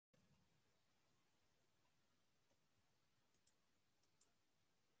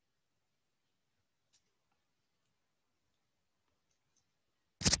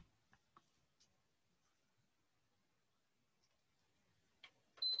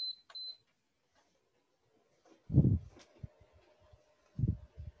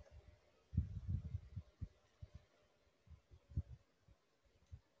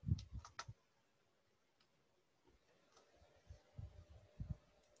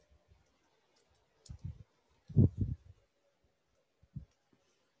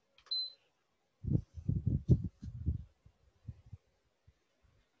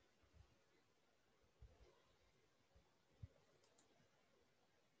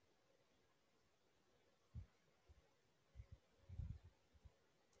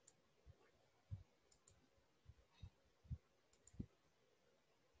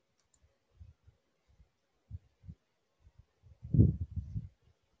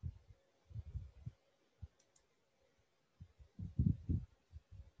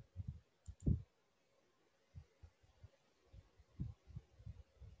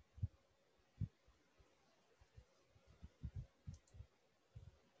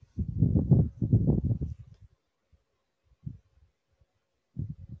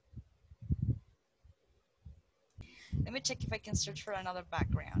Let me check if I can search for another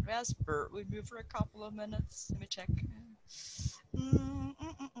background. Let's bear with me for a couple of minutes. Let me check.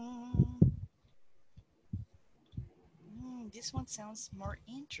 This one sounds more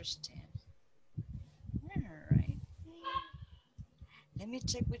interesting. All right. Let me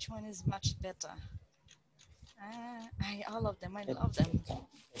check which one is much better. All of them, I love them.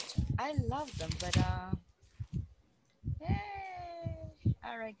 I love them, but yay.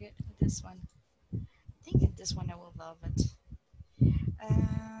 All right, good. This one. I think this one I will love it.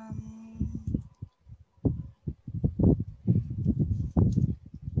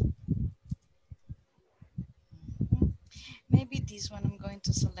 Maybe this one, I'm going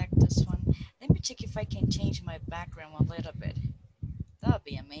to select this one. Let me check if I can change my background a little bit. That would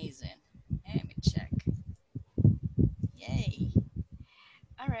be amazing. Let me check. Yay.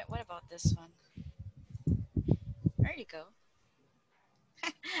 All right, what about this one? There you go.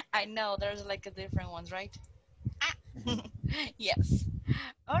 I know there's like a different ones, right? Yes.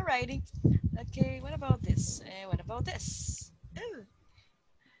 All righty. Okay, what about this? What about this? Ooh.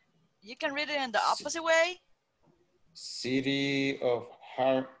 You can read it in the opposite way. City of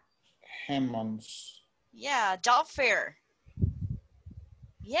Hemons. Yeah, job fair.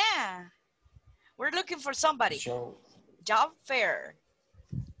 Yeah. We're looking for somebody. Job fair.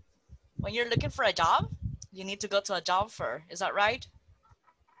 When you're looking for a job, you need to go to a job fair. Is that right?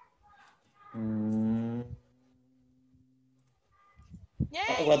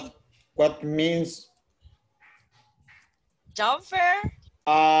 Yay. What means? Job fair?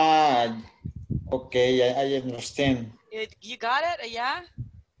 Okay, I understand. You got it? Yeah?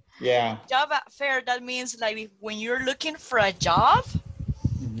 Yeah. Job fair, that means like when you're looking for a job,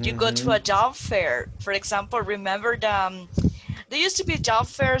 you go to a job fair. For example, remember there used to be job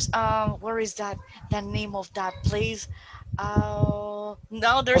fairs. Where is that? The name of that place? Now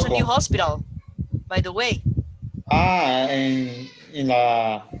there's a new hospital, by the way.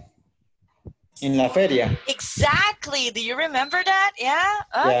 In la feria. Exactly. Do you remember that? Yeah.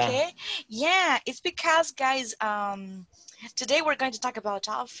 Okay. Yeah. It's because, guys, today we're going to talk about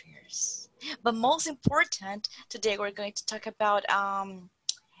job fairs, but most important, today we're going to talk about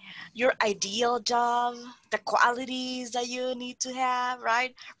your ideal job, the qualities that you need to have,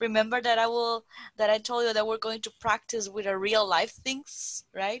 right? Remember that I told you that we're going to practice with a real life things,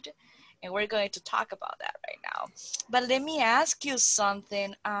 right? And we're going to talk about that right now. But let me ask you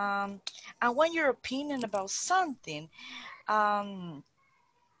something. I want your opinion about something. Have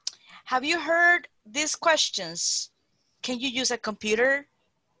you heard these questions? Can you use a computer?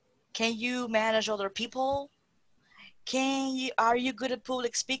 Can you manage other people? Are you good at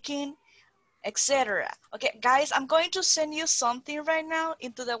public speaking? Etc. Okay, guys, I'm going to send you something right now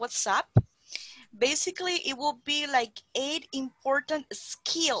into the WhatsApp. Basically, it will be like 8 important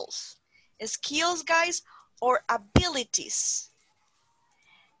skills. Skills, guys, or abilities.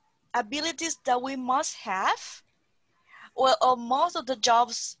 Abilities that we must have. Well, most of the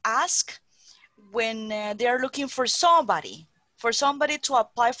jobs ask when they're looking for somebody to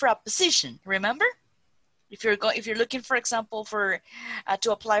apply for a position. Remember, if you're looking, for example, for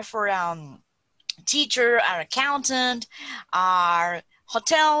to apply for teacher, our accountant, our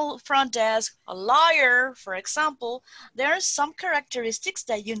hotel front desk, a lawyer, for example, there are some characteristics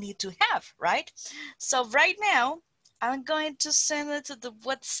that you need to have, right? So right now, I'm going to send it to the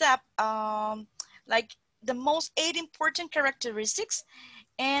WhatsApp, like the most 8 important characteristics.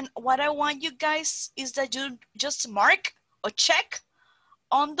 And what I want you guys is that you just mark or check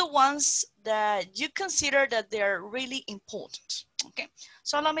on the ones that you consider that they're really important. Okay,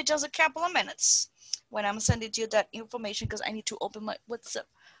 so allow me just a couple of minutes when I'm sending you that information, because I need to open my WhatsApp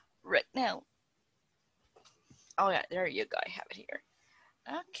right now. Oh yeah, there you go. I have it here.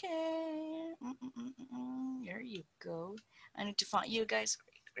 Okay. There you go. I need to find you guys.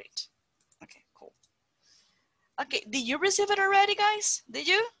 Great, great. Okay, cool. Okay, did you receive it already, guys? Did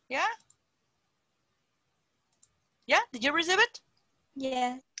you? Yeah? Yeah, did you receive it?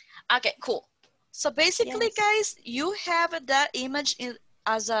 Yeah. Okay, cool. So basically, Yes. guys, you have that image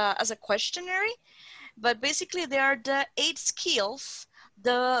as a questionnaire, but basically there are the 8 skills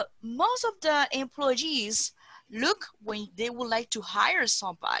the most of the employees look when they would like to hire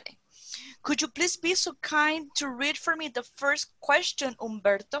somebody. Could you please be so kind to read for me the first question,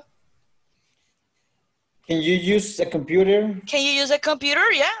 Humberto? Can you use a computer? Can you use a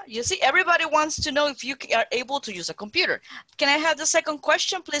computer? Yeah, you see, everybody wants to know if you are able to use a computer. Can I have the second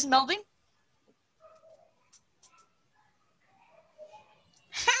question, please, Melvin?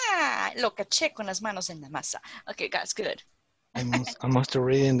 Ha! Lo caché con las manos en la masa. Okay, guys, good. I must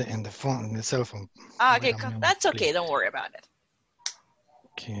read in the phone, in the cell phone. Okay, that's okay. Don't worry about it.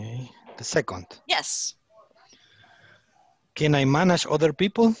 Okay. The second. Yes. Can I manage other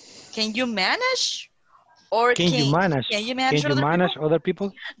people? Can you manage? Or Can you manage? Can you manage Other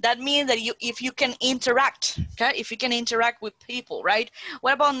people? That means that if you can interact, okay? If you can interact with people, right?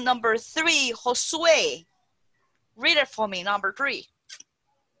 What about number 3, Josue? Read it for me, number 3.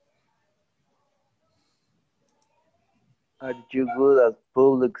 Are you good at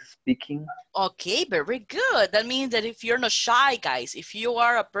public speaking? Okay, very good. That means that if you're not shy, guys, if you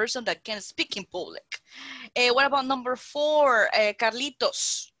are a person that can speak in public. What about number 4,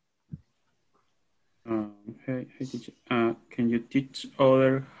 Carlitos? Hey, teacher. Can you teach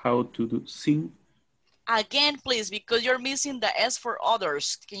others how to sing? Again, please, because you're missing the S for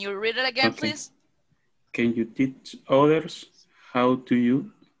others. Can you read it again, please? Can you teach others how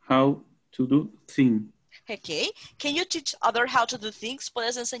to do things? Okay. Can you teach others how to do things?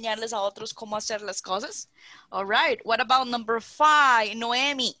 ¿Puedes enseñarles a otros cómo hacer las cosas? All right. What about number 5,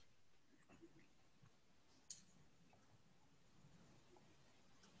 Noemi?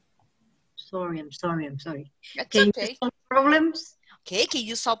 I'm sorry. That's Can okay. you solve problems? Okay, can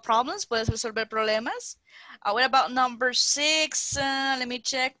you solve problems? ¿Puedes resolver problemas? What about number 6? Let me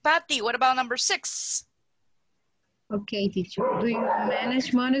check. Patty, what about number 6? Okay, teacher. Do you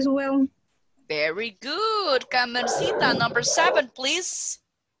manage money as well? Very good. Camercita, number 7, please.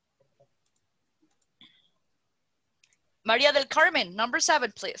 Maria del Carmen, number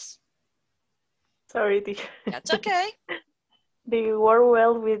 7, please. Sorry, teacher. That's okay. Do you work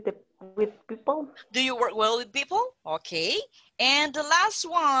well with people? Do you work well with people? Okay. And the last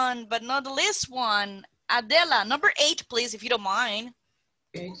one, but not the least one, Adela, number 8, please, if you don't mind.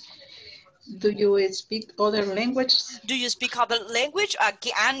 Okay. Do you speak other languages? Do you speak other language?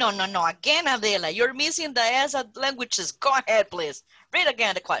 Again, no. Again, Adela, you're missing the S of languages. Go ahead, please. Read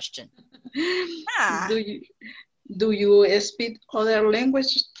again the question. Do you speak other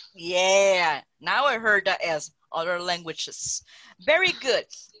languages? Yeah, now I heard the S, other languages. Very good.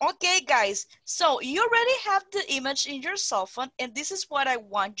 Okay, guys, so you already have the image in your cell phone, and this is what I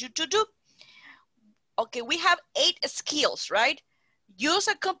want you to do. Okay, we have 8 skills, right? Use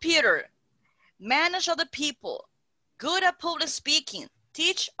a computer, manage other people, good at public speaking,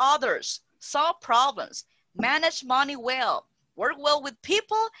 teach others, solve problems, manage money well, work well with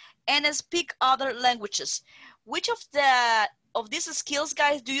people, and speak other languages. Which of these skills,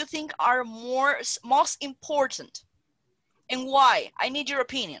 guys, do you think are most important? And why? I need your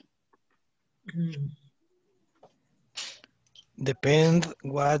opinion. Depends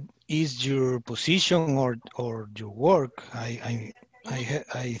what is your position or your work. I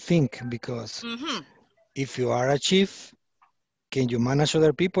think because if you are a chief, can you manage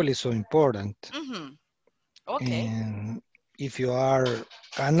other people is so important. Okay. And if you are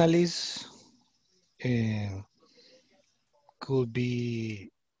analyst, could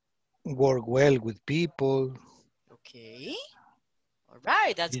be work well with people. Okay. All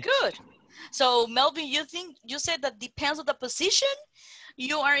right, that's good. So Melvin, you said that depends on the position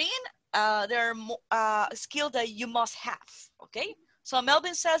you are in, there are skills that you must have, okay? So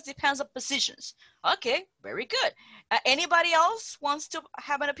Melvin says depends on positions. Okay, very good. Anybody else wants to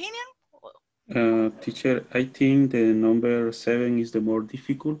have an opinion? Teacher, I think the number 7 is the more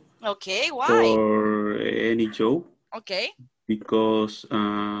difficult. Okay, why? For any job. Okay. Because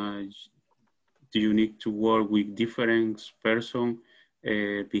you need to work with different person,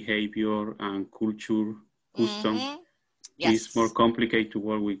 behavior and culture, custom. Yes. It's more complicated to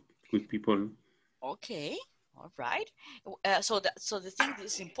work with people. Okay, all right. So the thing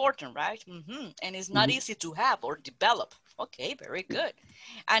is important, right? And it's not easy to have or develop. Okay, very good.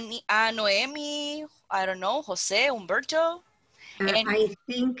 And Noemi, I don't know, Jose, Humberto, And I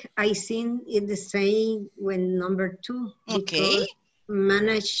think it the same when number 2. okay. Because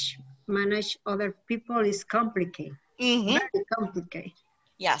manage other people is complicated. Very complicated.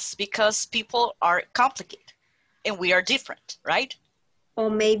 Yes, because people are complicated and we are different, right? Or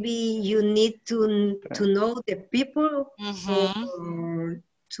maybe you need to know the people or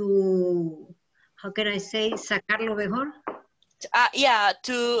to, how can I say, sacarlo mejor? Yeah,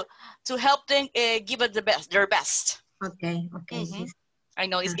 to help them give it their best. Okay. Yes. I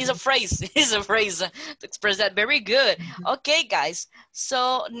know it's a phrase. It's a phrase to express that. Very good. Okay, guys.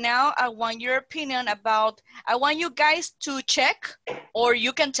 So now I want your opinion about. I want you guys to check, or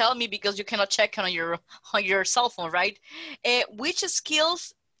you can tell me because you cannot check on your cell phone, right? Which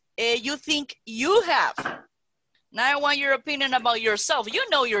skills you think you have? Now I want your opinion about yourself. You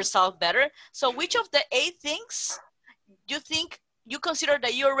know yourself better. So which of the 8 things you think you consider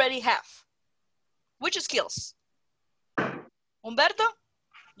that you already have? Which skills? Humberto?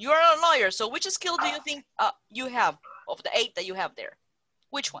 You are a lawyer, so which skill do you think you have of the 8 that you have there?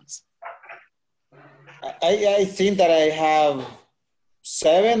 Which ones? I think that I have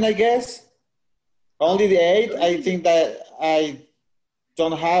 7, I guess. Only the 8, I think that I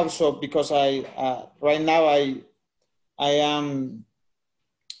don't have, so because I right now I am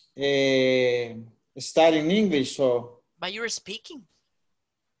studying English, so. But you're speaking.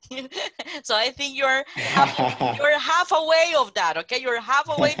 So I think you're half away of that, okay? You're half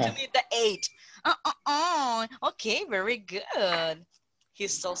away to meet the 8. Okay, very good.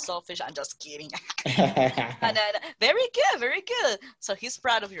 He's so selfish. I'm just kidding. Very good, very good. So he's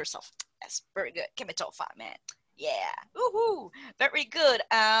proud of yourself. That's very good. Give me top 5, man. Yeah. Woohoo. Very good.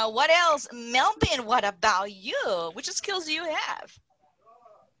 What else? Melvin, what about you? Which skills do you have?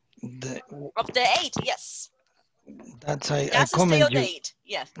 Of the 8, yes. I comment you.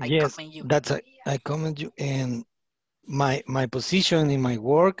 Yes, I comment you. I comment you, and my position in my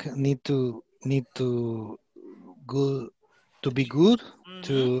work need to be good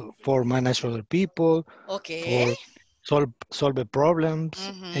for manage other people, okay, for solve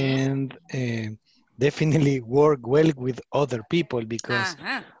problems, and definitely work well with other people because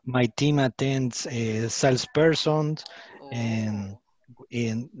my team attends salespersons and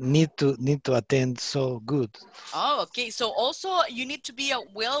need to attend so good. Oh, okay. So also you need to be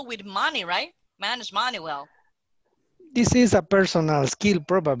well with money, right? Manage money well. This is a personal skill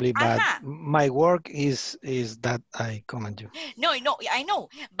probably, but my work is that I comment you. No, I know,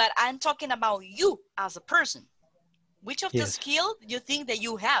 but I'm talking about you as a person. Which of the skill you think that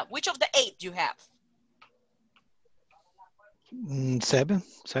you have? Which of the 8 you have? 7.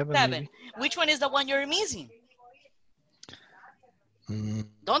 Maybe. Which one is the one you're missing?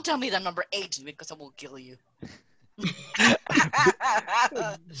 Don't tell me the number 8 because I will kill you.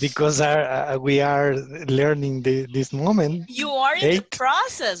 Because we are learning this moment. You are in the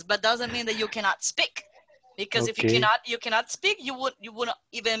process, but doesn't mean that you cannot speak. Because if you cannot speak, you wouldn't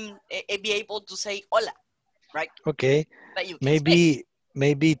even be able to say hola, right? Okay. But you can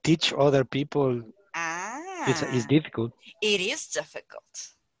maybe teach other people. It's difficult. It is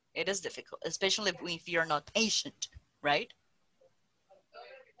difficult. It is difficult, especially if you're not patient, right?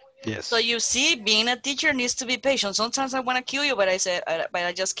 Yes. So you see, being a teacher needs to be patient. Sometimes I want to kill you, but I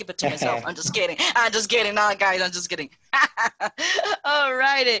just keep it to myself. I'm just kidding. I'm just kidding. No, guys, I'm just kidding. All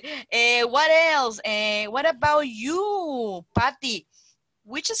righty. What else? What about you, Patty?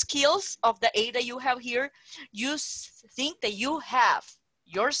 Which skills of the 8 that you have here you think that you have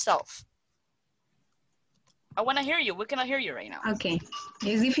yourself? I want to hear you. We cannot hear you right now. Okay.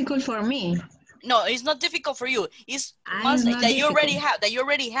 It's difficult for me. No, it's not difficult for you. It's that you already have. That you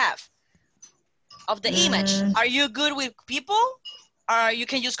already have. Of the image. Are you good with people? You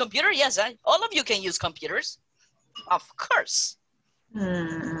can use computer? Yes, all of you can use computers. Of course.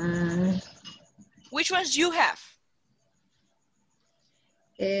 Which ones you have?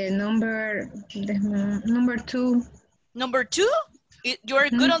 Number 2. Number 2? You're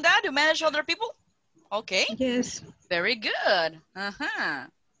good on that? You manage other people? Okay. Yes. Very good.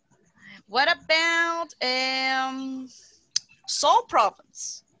 What about solve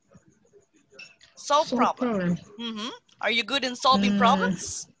problems? Solve problems. Are you good in solving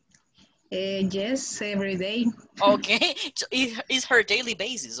problems? Yes, every day. Okay, so it's her daily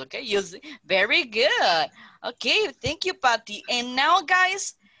basis, okay? Very good. Okay, thank you, Patty. And now,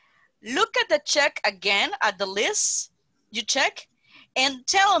 guys, look at the check again, at the list. You check and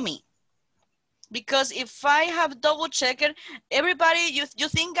tell me. Because if I have double checked, everybody, you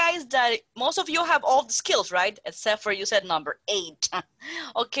think, guys, that most of you have all the skills, right? Except for you said number 8.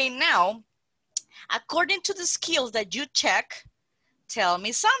 Okay, now, according to the skills that you check, tell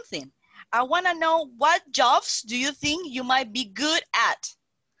me something. I want to know what jobs do you think you might be good at?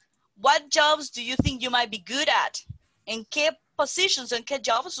 What jobs do you think you might be good at? ¿En qué positions, en qué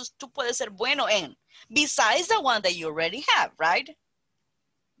jobs tú puedes ser bueno en? Besides the one that you already have, right?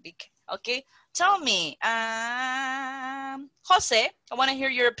 Okay, tell me, Jose, I want to hear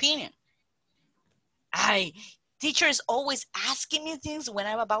your opinion. Teacher is always asking me things when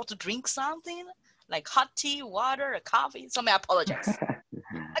I'm about to drink something, like hot tea, water, or coffee. So I apologize.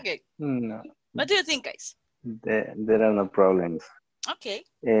 Okay. No. What do you think, guys? There are no problems. Okay.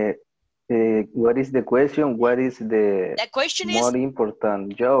 What is the question? What is the more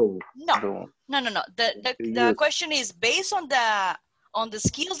important job? No. The question is based on the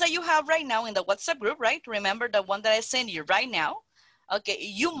skills that you have right now in the WhatsApp group, right? Remember the one that I sent you right now? Okay,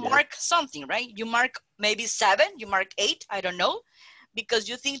 you mark something, right? You mark maybe 7, you mark 8, I don't know, because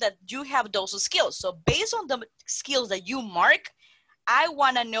you think that you have those skills. So based on the skills that you mark, I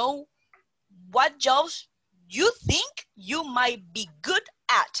want to know what jobs you think you might be good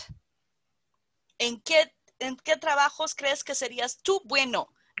at. ¿En qué trabajos crees que serías tú bueno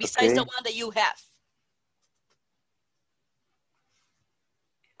besides the one that you have?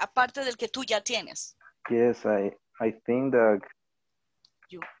 Aparte del que tú ya tienes. Yes, I think that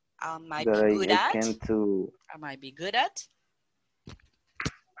you might be good at. I might be good at.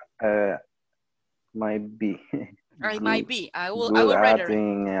 Might be. I might be. I will write it.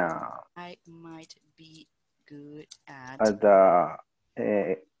 I might be good at. The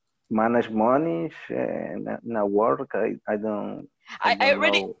manage money na work. I don't.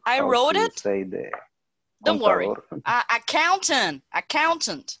 I wrote it. Say the don't worry. Accountant.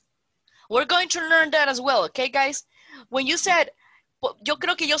 We're going to learn that as well, okay, guys? When you said, yo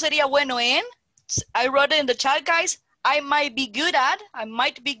creo que yo sería bueno en, I wrote it in the chat, guys. I might be good at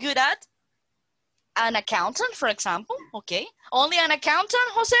an accountant, for example, okay? Only an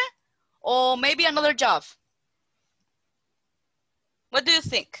accountant, Jose? Or maybe another job? What do you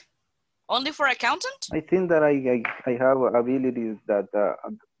think? Only for accountant? I think that I have abilities that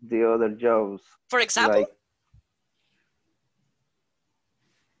the other jobs. For example?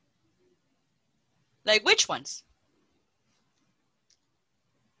 Like which ones?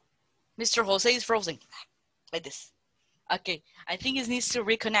 Mr. Jose is frozen. Like this. Okay, I think he needs to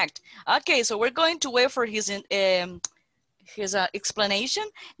reconnect. Okay, so we're going to wait for his explanation.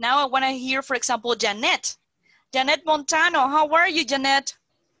 Now I want to hear, for example, Janet. Janet Montano, how are you, Janet?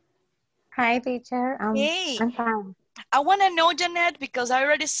 Hi, teacher. Hey. I'm fine. I want to know, Janet, because I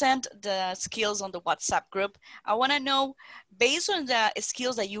already sent the skills on the WhatsApp group. I want to know, based on the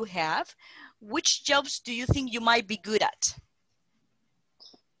skills that you have, which jobs do you think you might be good at?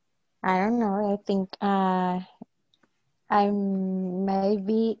 I don't know. I think I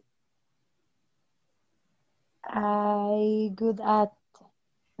good at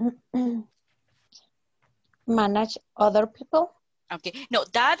manage other people. Okay, no,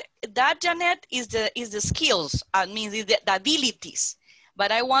 that Janet is the skills. I mean the abilities.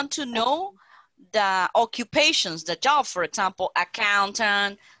 But I want to know the occupations, the job, for example,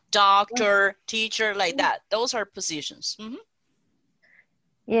 accountant, doctor, teacher, like that. Those are positions. Mm-hmm.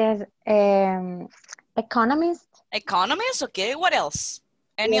 Yes, economist. Economist, okay. What else?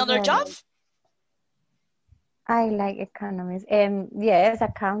 Any other job? I like economist. Yes,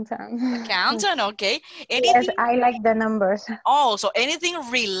 accountant. Accountant, okay. Anything? Yes, I like the numbers. Oh, so anything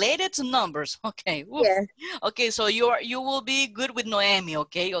related to numbers, okay. Oof. Yes. Okay, so you will be good with Noemi,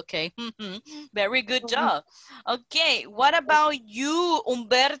 okay, okay. Very good job. Okay, what about you,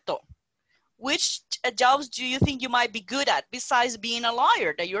 Humberto? Which jobs do you think you might be good at besides being a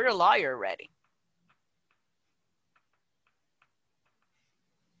lawyer, that you're a lawyer already?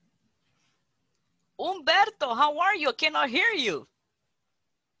 Humberto, how are you? I cannot hear you.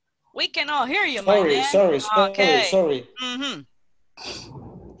 We cannot hear you, my man. Sorry. Mm-hmm.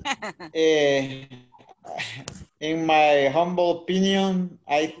 In my humble opinion,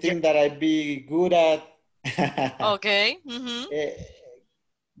 I think that I'd be good at okay. Mm-hmm.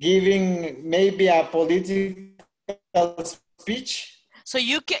 Giving maybe a political speech. So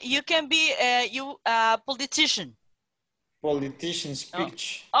you can be a politician. Politician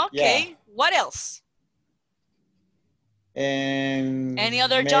speech. Oh. Okay. Yeah. What else? And any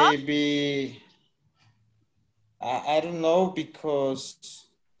other job? Maybe I don't know, because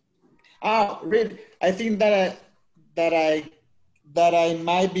really I think that I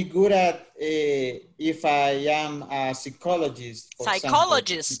might be good at if I am a psychologist. For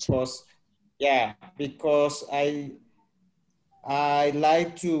psychologist. Example, because I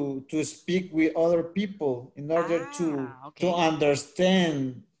like to speak with other people in order to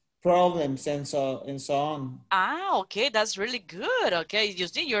understand problems and so on. Ah, okay, that's really good. Okay, you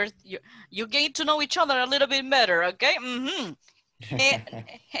see, you get to know each other a little bit better. Okay,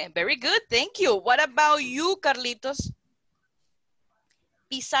 very good. Thank you. What about you, Carlitos?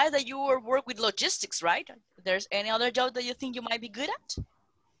 Besides that, you work with logistics, right? There's any other job that you think you might be good at?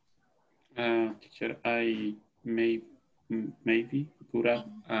 Teacher, I may be good at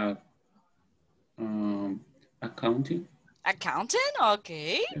accounting. Accounting?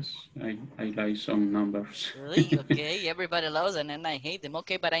 Okay. Yes, I like some numbers. Really? Okay, everybody loves them and I hate them.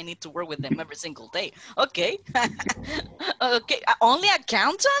 Okay, but I need to work with them every single day. Okay. Okay, only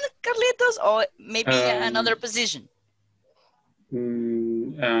accountant, Carlitos, or maybe another position?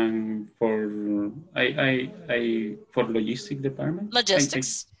 And for for logistic department.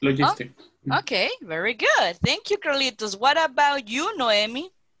 Logistics. Logistics. Oh, okay, very good. Thank you, Carlitos. What about you,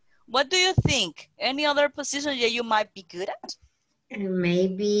 Noemi? What do you think? Any other position that you might be good at?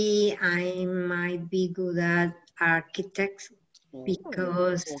 Maybe I might be good at architects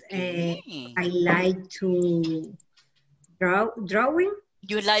because okay. I like to drawing.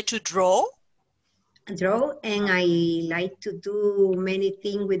 You like to draw? Draw, and I like to do many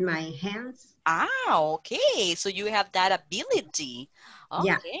things with my hands. Ah, okay. So you have that ability. Okay,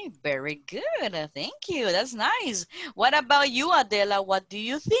 yeah. Very good. Thank you. That's nice. What about you, Adela? What do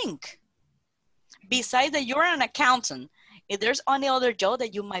you think? Besides that you're an accountant, if there's any other job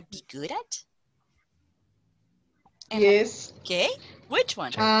that you might be good at? Yes. Okay, which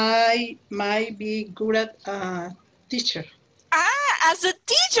one? I might be good at teacher. Ah, as a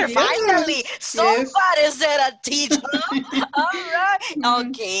teacher, yes. Finally. Somebody said a teacher. All right.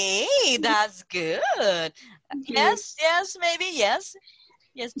 Okay, that's good. Yes, maybe, yes.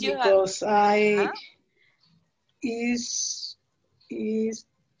 Yes, you because have. I is easy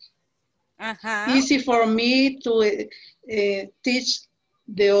for me to teach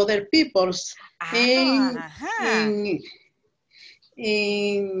the other peoples in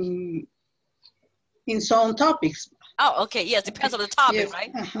some topics. Oh, okay. Yes, depends on the topic, yes.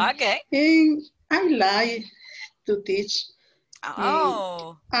 Right? Okay. And I like to teach.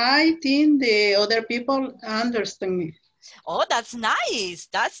 Oh. I think the other people understand me. Oh, that's nice.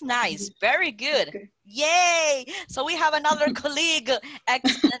 That's nice. Very good. Okay. Yay. So we have another colleague.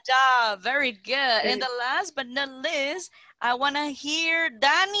 Excellent job. Very good. Okay. And the last but not least, I want to hear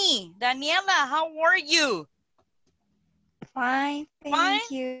Dani. Daniela, how are you? Fine,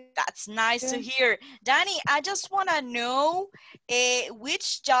 thank you. That's nice to hear. Dani, I just want to know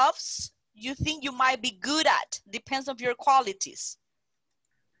which jobs you think you might be good at. Depends on your qualities.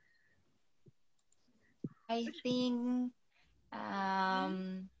 I think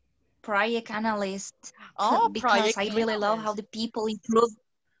project analyst. Oh, because I really love how the people improve.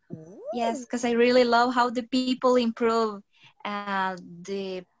 Ooh. Yes, because I really love how the people improve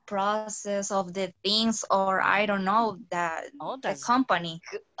the process of the things, or I don't know, the company.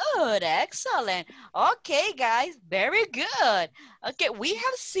 Good, excellent. Okay, guys, very good. Okay, we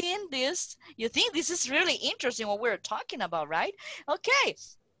have seen this. You think this is really interesting what we're talking about, right? Okay,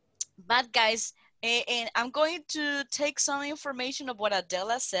 but guys, and I'm going to take some information of what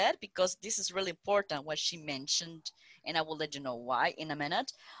Adela said because this is really important what she mentioned, and I will let you know why in a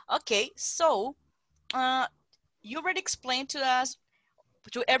minute. Okay, so you already explained to us,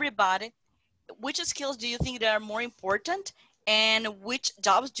 to everybody, which skills do you think that are more important and which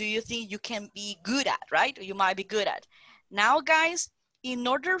jobs do you think you can be good at, right? You might be good at. Now, guys, in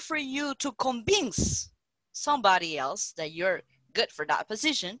order for you to convince somebody else that you're good for that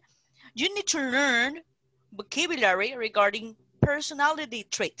position, you need to learn vocabulary regarding personality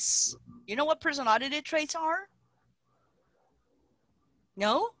traits. You know what personality traits are?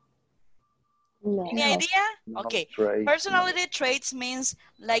 No? No. Any idea? Okay. Personality traits means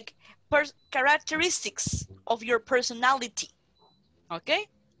like characteristics of your personality. Okay?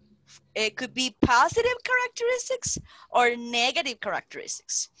 It could be positive characteristics or negative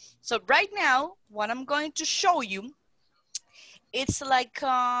characteristics. So right now, what I'm going to show you, it's like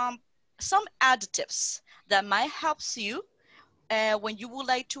some adjectives that might help you when you would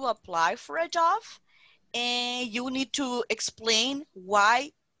like to apply for a job, and you need to explain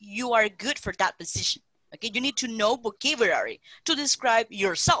why you are good for that position. Okay, you need to know vocabulary to describe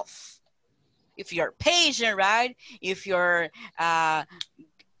yourself. If you're patient, right? If you're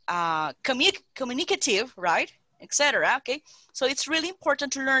communicative, right? Etc. Okay, so it's really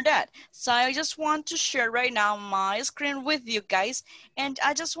important to learn that. So I just want to share right now my screen with you guys, and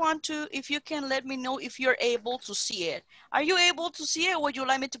I just want to, if you can let me know if you're able to see it. Are you able to see it, or would you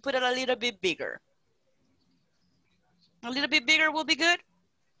like me to put it a little bit bigger? A little bit bigger will be good?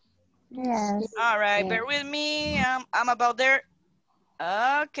 Yes. All right, bear with me. I'm about there.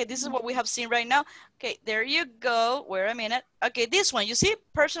 Okay, this is what we have seen right now. Okay, there you go. Wait a minute. Okay, this one, you see?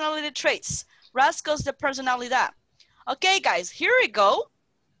 Personality traits. Rasgos de personalidad. Okay, guys, here we go.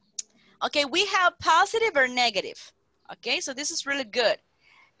 Okay, we have positive or negative. Okay, so this is really good.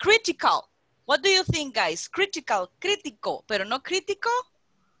 Critical. What do you think, guys? Critical, crítico, pero no crítico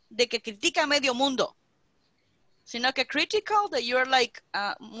de que critica a medio mundo. Sino que critical, that you're like,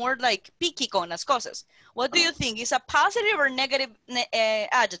 more like picky con las cosas. What do you think? Is a positive or negative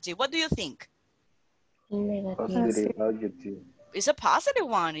adjective? What do you think? Negative. Positive adjective. It's a positive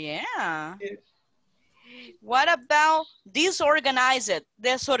one, yeah. What about disorganized,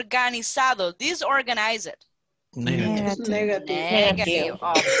 desorganizado, disorganized? Negative. Negative,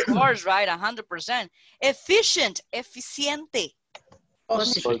 of course, right, 100%. Efficient, eficiente.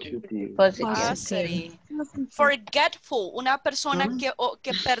 Positive. Positive. Forgetful, una persona que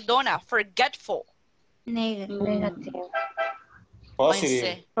perdona, forgetful. Negative.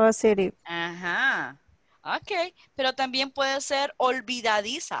 Positive. Positive. Ajá. Ok, pero también puede ser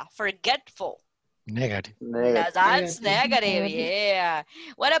olvidadiza, forgetful. Negative. That's negative, yeah.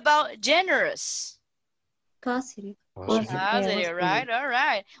 What about generous? Positive. Positive, right, all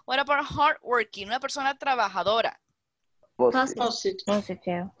right. What about hardworking, una persona trabajadora? Positive.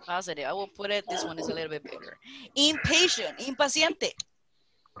 Positive. Positive, I will put it, this one is a little bit bigger. Impatient, impaciente.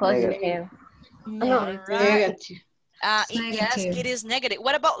 Positive. All right. Negative. Yes, it is negative.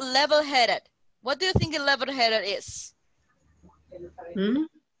 What about level-headed? What do you think a level-headed is?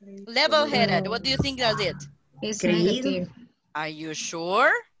 Level-headed, what do you think that's it? It's negative. Are you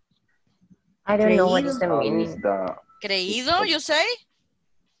sure? I don't know what is the How is meaning. the? Creído, you say?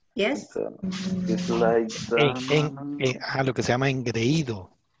 Yes. It's like Lo que se llama engreído.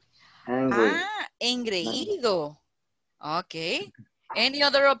 angry. Ah, engreído. Okay. Any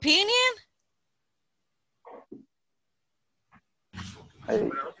other opinion? I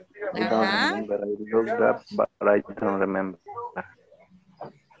don't remember. I looked up, but I don't remember.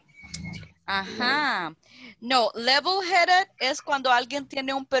 Ajá. No, level-headed es cuando alguien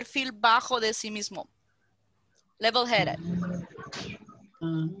tiene un perfil bajo de sí mismo. Level-headed.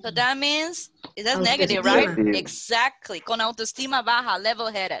 So that means, that's negative, right? Exactly. Con autoestima baja,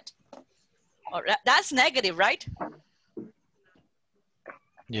 level-headed. That's negative, right?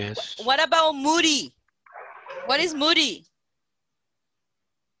 Yes. What about moody? What is moody?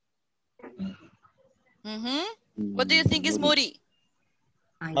 What do you think is moody?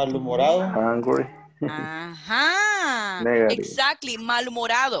 Malhumorado. Angry. Ajá. Negative. Exactly,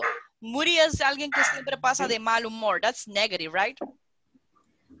 malhumorado. Moody es alguien que siempre pasa de mal humor. That's negative, right?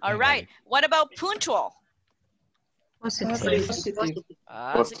 All right. What about punctual? Positive.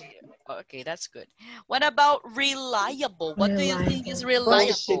 Positive. Okay, that's good. What about reliable? What do you think is reliable?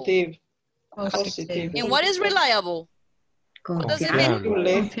 Positive. Positive. And what is reliable? What does it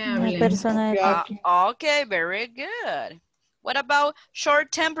mean? Persona. Okay, very good. What about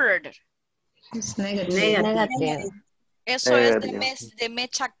short-tempered? It's negative. Negative. Eso es de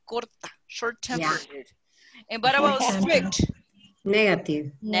mecha corta, short-tempered. And what about strict?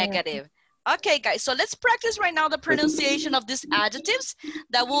 Negative. Negative. Okay, guys, so let's practice right now the pronunciation of these adjectives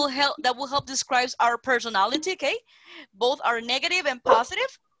that will help describe our personality, okay? Both are negative and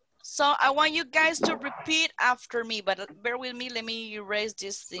positive. So I want you guys to repeat after me, but bear with me, let me erase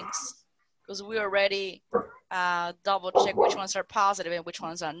these things because we already double check which ones are positive and which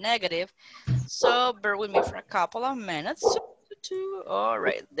ones are negative. So bear with me for a couple of minutes. All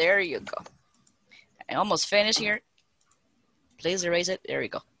right, there you go. I almost finished here. Please erase it. There you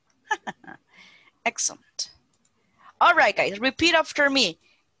go. Excellent. All right, guys, repeat after me.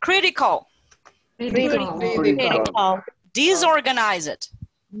 Critical. Critical. Disorganized.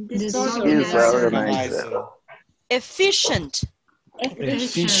 Disorganized. Efficient.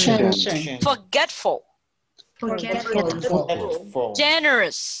 Efficient. Forgetful. Forgetful.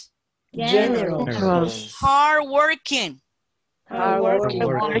 Generous. Generous. Hardworking.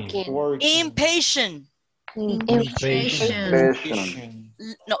 Hardworking. Impatient. Patient.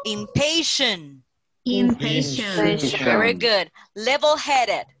 No, impatient. Impatient. Very good.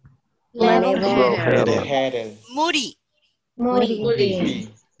 Level-headed. Level-headed. Moody. Moody.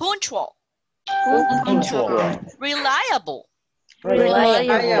 Punctual. Punctual. Reliable.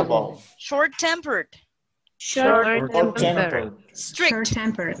 Reliable. Short-tempered. Short-tempered. Strict.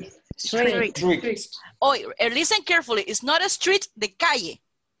 Strict. Oh, listen carefully. It's not a street de calle.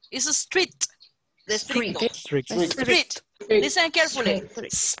 It's a street. The street. Street. Listen carefully.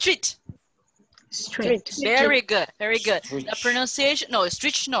 Street. Very good. Very good. The pronunciation. No,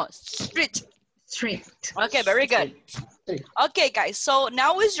 street. No, street. Okay, very good. Okay, guys. So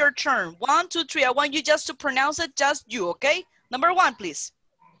now is your turn. 1, 2, 3. I want you just to pronounce it. Just you. Okay. Number 1, please.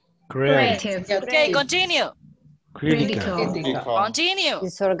 Creative. Okay, continue. Critical. Continue.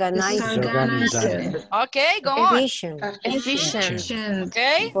 Disorganized. Disorganized. Okay, go on. Efficient.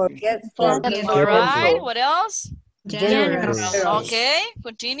 Okay. Forgetful. All right. What else? Generous. Okay.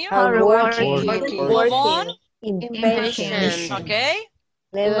 Continue. Hardworking. Move on. Impatient. Okay.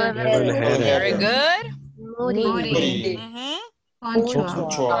 Level-headed. Very good. Moody. Punctual.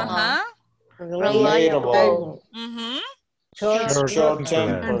 Uh-huh. Reliable.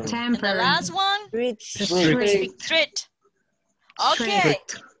 Short-tempered. And the last one? Strict. Okay.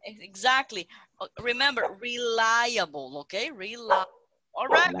 Exactly. Remember, reliable. Okay. All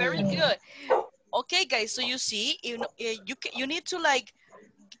right. Very good. Okay, guys. So you see, you need to like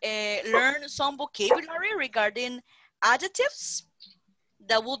learn some vocabulary regarding adjectives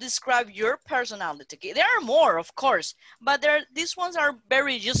that will describe your personality. Okay? There are more, of course, but these ones are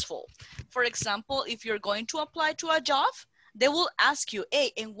very useful. For example, if you're going to apply to a job, they will ask you,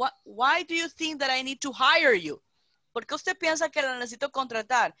 hey, and why do you think that I need to hire you? ¿Por qué usted piensa que la necesito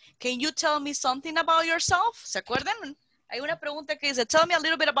contratar? Can you tell me something about yourself? ¿Se acuerdan? Hay una pregunta que dice, tell me a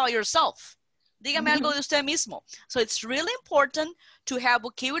little bit about yourself. Dígame algo de usted mismo. So it's really important to have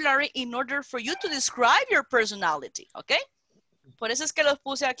vocabulary in order for you to describe your personality, okay? Por eso es que los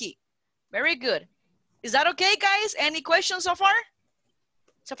puse aquí. Very good. Is that okay, guys? Any questions so far?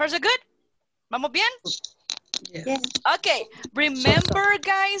 So far, so good? ¿Vamos bien? Yes. Okay. Remember,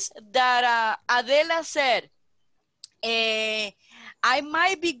 guys, that Adela said, I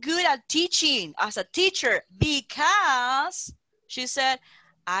might be good at teaching as a teacher because she said,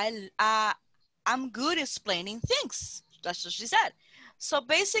 I'm good at explaining things. That's what she said. So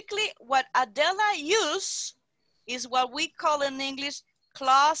basically, what Adela used is what we call in English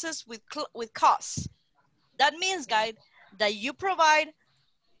clauses with cause. That means, guys, that you provide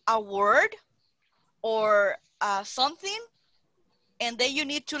a word or something, and then you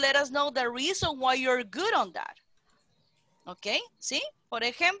need to let us know the reason why you're good on that. Okay, see? Por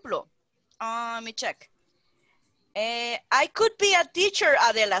ejemplo, let me check. I could be a teacher,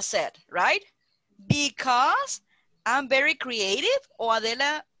 Adela said, right? Because I'm very creative. Or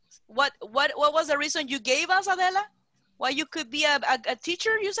Adela, what was the reason you gave us, Adela? Why you could be a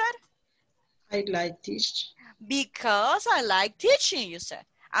teacher, you said? I like teaching. Because I like teaching, you said.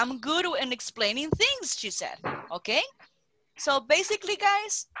 I'm good in explaining things, she said. Okay? So basically,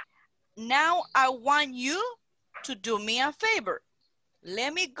 guys, now I want you to do me a favor.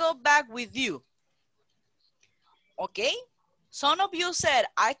 Let me go back with you. Okay? Some of you said,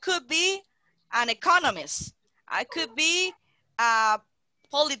 I could be an economist. I could be a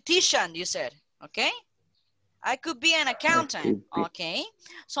politician, you said. Okay? I could be an accountant. Okay?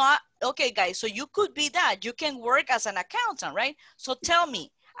 So, okay, guys, so you could be that. You can work as an accountant, right? So tell me,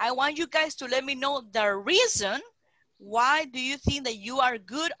 I want you guys to let me know the reason why do you think that you are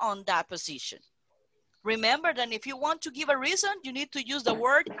good on that position. Remember that if you want to give a reason, you need to use the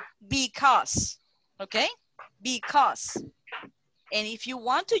word because. Okay? Because. And if you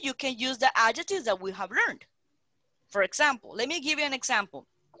want to, you can use the adjectives that we have learned. For example, let me give you an example.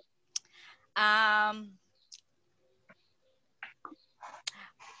 I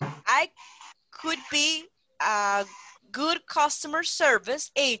could be a good customer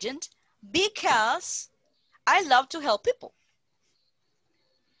service agent because I love to help people.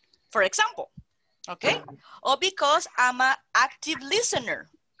 For example, okay? Or because I'm an active listener,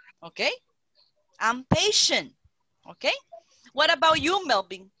 okay? I'm patient, okay? What about you,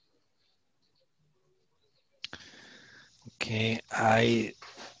 Melvin? Okay, I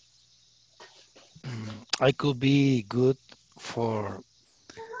could be good for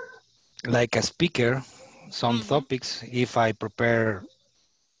like a speaker, some topics if I prepare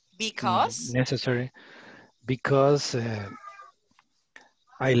because necessary, because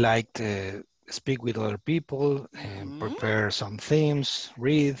I like to speak with other people and prepare some themes,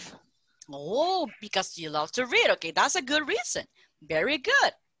 read. Oh, because you love to read. Okay, that's a good reason. Very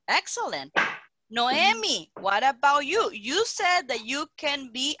good. Excellent. Noemi, what about you? You said that you can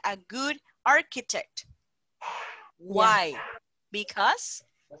be a good architect. Why? Yeah. Because?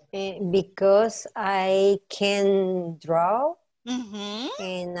 Because I can draw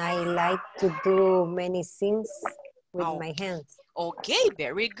and I like to do many things with my hands. Okay,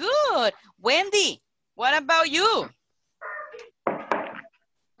 very good. Wendy, what about you?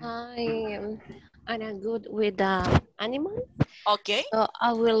 I'm good with animals. Okay. So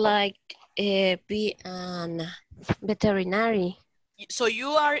I would like be an veterinary. So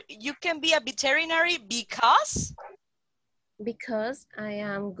you can be a veterinary because? Because I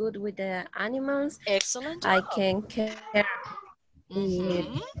am good with the animals. Excellent. I can care with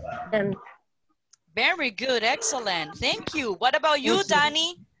them. Very good, excellent. Thank you. What about you,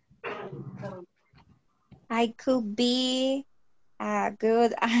 Danny? I could be a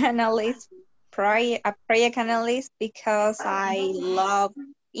good analyst, a project analyst, because I love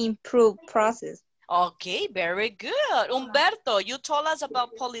improve process. Okay, very good. Humberto, you told us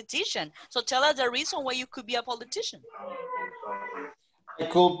about politician. So tell us the reason why you could be a politician. I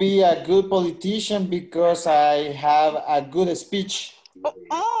could be a good politician because I have a good speech.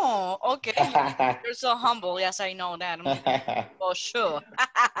 Oh, okay. You're so humble. Yes, I know that. For sure.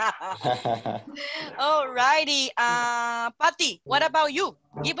 All righty. Patty, what about you?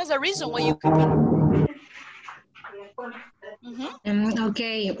 Give us a reason why you could be.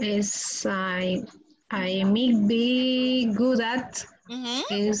 Okay, is I may be good at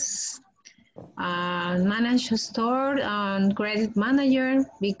is manage a store and credit manager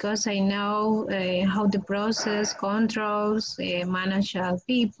because I know how the process controls, manage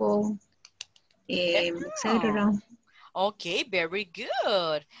people, etc. Okay, very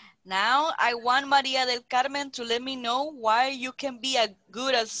good. Now I want Maria del Carmen to let me know why you can be a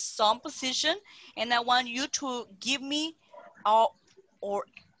good at some position, and I want you to give me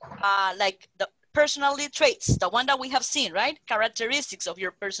like the personality traits, the one that we have seen, right? Characteristics of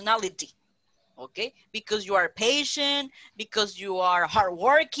your personality. Okay, because you are patient, because you are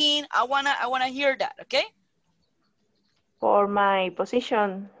hardworking. I wanna hear that. Okay. For my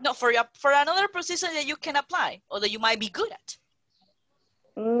position. No, for another position that you can apply or that you might be good at.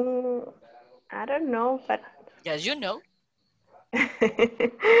 I don't know, but yes, you know.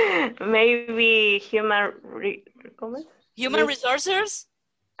 Maybe human resources.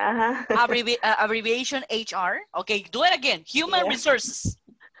 Abbreviation HR. Okay, do it again. Human resources.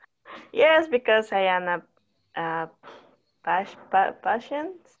 Yes, because I am a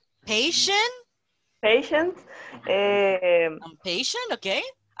patient. Patient? Patient. I'm patient, okay.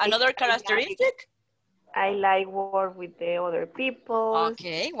 Another characteristic? I like work with the other people.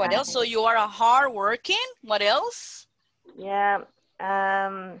 Okay, what else? So you are a hard working. What else? Yeah,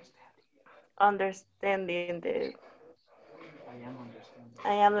 understanding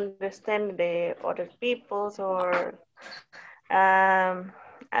I am understanding the other people's or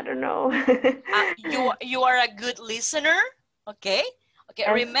I don't know. You are a good listener. Okay. Okay.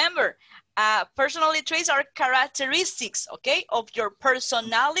 Yes. Remember, personality traits are characteristics, okay, of your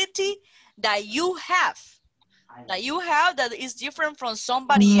personality that you have. That is different from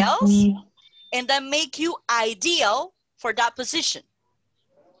somebody else and that make you ideal for that position.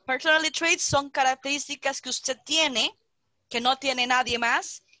 Personality traits son características que usted tiene, que no tiene nadie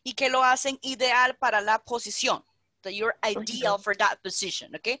más y que lo hacen ideal para la posición. That you're ideal for that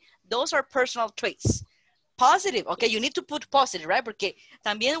position, okay? Those are personal traits. Positive, okay, you need to put positive, right? Porque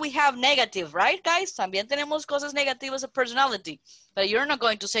también we have negative, right, guys? También tenemos cosas negativas of personality. But you're not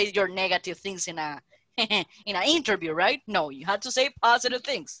going to say your negative things in a in an interview, right? No, you have to say positive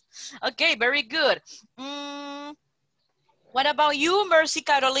things. Okay, very good. What about you, Mercy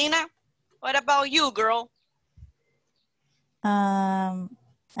Carolina? What about you, girl?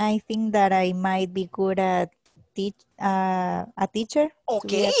 I think that I might be good at a teacher.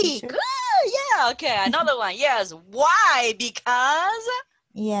 Okay, good. Yeah, okay, another one. Yes. Why? Because?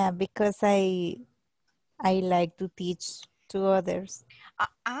 Yeah, because I like to teach to others.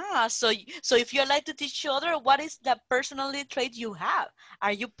 So if you like to teach others, what is the personality trait you have?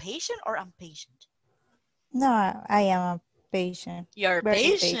 Are you patient or impatient? No, I am a patient. You're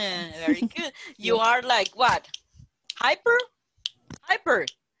patient. Very good. You are like what? Hyper?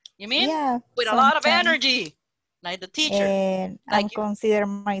 You mean? Yeah. With a lot of energy, like the teacher. And I consider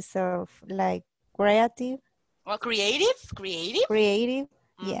myself like creative. Well, creative? Creative.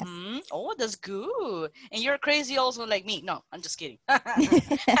 Yes. Oh, that's good. And you're crazy also like me. No, I'm just kidding.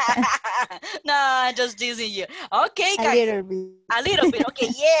 No, I'm just teasing you. Okay, guys. A little bit. Okay,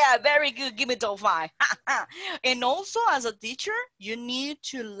 yeah, very good. Give me top 5. And also, as a teacher, you need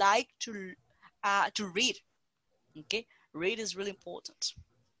to like to read. Okay, read is really important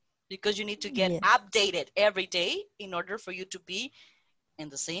because you need to get updated every day in order for you to be in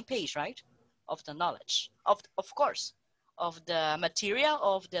the same page, right? Of the knowledge, of course, of the material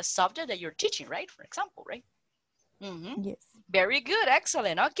of the subject that you're teaching, right? For example, right? Yes. Very good.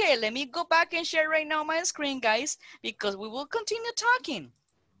 Excellent. Okay, let me go back and share right now my screen, guys, because we will continue talking.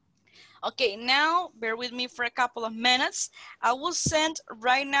 Okay, now bear with me for a couple of minutes. I will send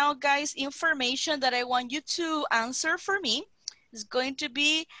right now, guys, information that I want you to answer for me. It's going to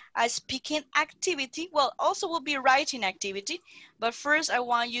be a speaking activity. Well, also will be writing activity, but first I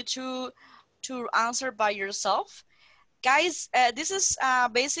want you to answer by yourself. Guys, this is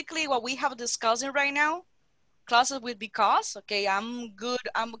basically what we have discussing right now. clauses with because. Okay, I'm good.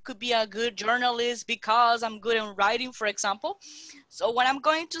 Could be a good journalist because I'm good in writing, for example. So what I'm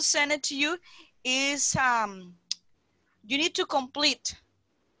going to send it to you is you need to complete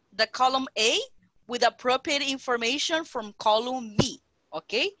the column A with appropriate information from column B.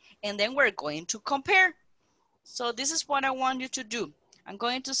 Okay, and then we're going to compare. So this is what I want you to do. I'm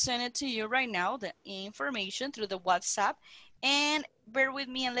going to send it to you right now, the information through the WhatsApp, and bear with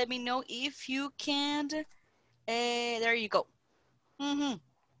me and let me know if you can. There you go.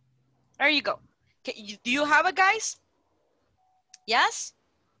 There you go. Okay, do you have it, guys? Yes?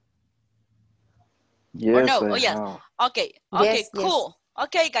 Or Yes, no? I Oh, yes. have. Okay. Okay, Yes, cool.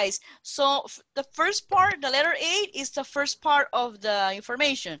 Okay, guys. So the first part, the letter A, is the first part of the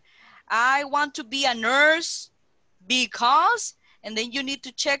information. I want to be a nurse because, and then you need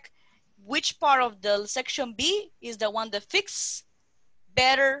to check which part of the section B is the one that fits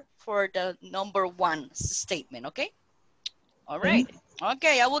better for the number one statement, okay? All right.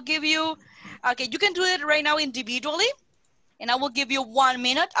 Okay, I will give you, okay, you can do it right now individually, and I will give you 1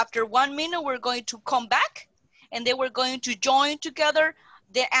 minute. After 1 minute, we're going to come back, and then we're going to join together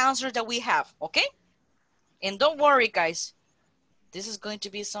the answers that we have, okay? And don't worry, guys. This is going to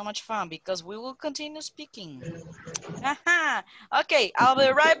be so much fun because we will continue speaking. Okay, I'll be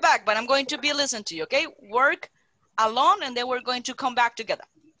right back, but I'm going to be listening to you, okay? Work alone, and then we're going to come back together.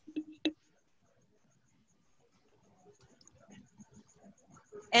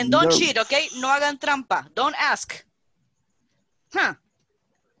 And don't cheat, okay? No hagan trampa. Don't ask. I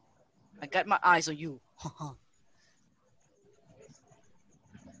got my eyes on you.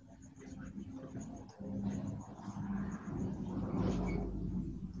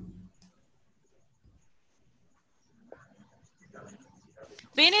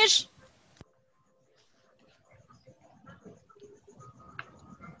 Finish?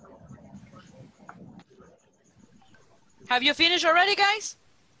 Have you finished already, guys?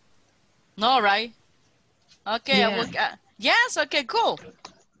 No, right? Okay, Yeah. I will, yes, okay, cool.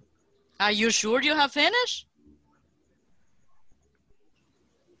 Are you sure you have finished?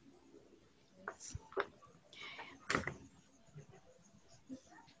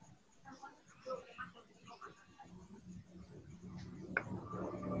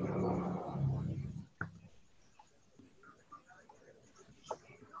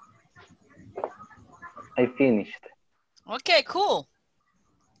 I finished. Okay, cool.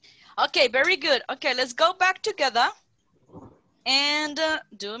 Okay, very good. Okay, let's go back together and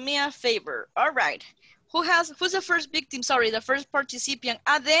do me a favor. All right. Who's the first victim? Sorry, the first participant.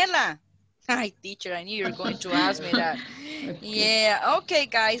 Adela. Hi, teacher, I knew you were going to ask me that. Okay. Yeah, okay,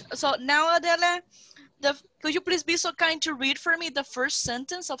 guys. So now, Adela, could you please be so kind to read for me the first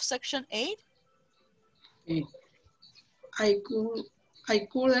sentence of section 8? Okay. I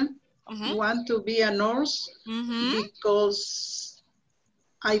couldn't want to be a nurse because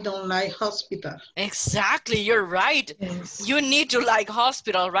I don't like hospital. Exactly, you're right. Yes. You need to like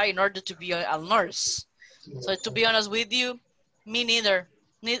hospital, right, in order to be a nurse. So to be honest with you, me neither.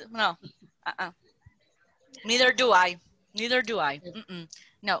 No, neither do I. Neither do I.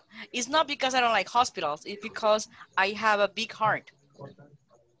 No, it's not because I don't like hospitals. It's because I have a big heart.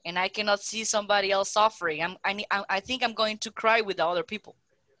 And I cannot see somebody else suffering. I think I'm going to cry with the other people.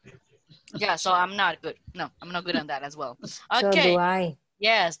 Yeah, so I'm not good. No, I'm not good on that as well. Okay. So do I.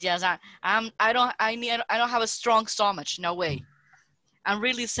 Yes. I don't have a strong stomach. No way. I'm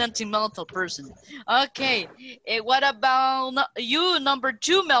really sentimental person. Okay. What about you, number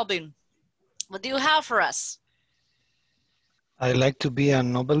 2, Melvin? What do you have for us? I like to be a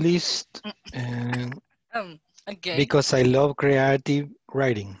novelist and okay. because I love creative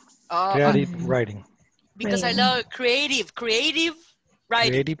writing. Writing. Because I love creative writing.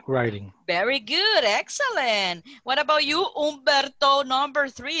 Creative writing. Very good. Excellent. What about you, Humberto, number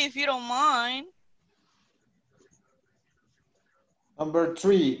 3, if you don't mind? Number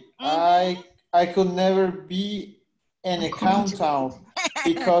 3, I could never be an accountant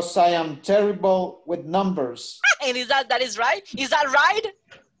because I am terrible with numbers. And that is right? Is that right?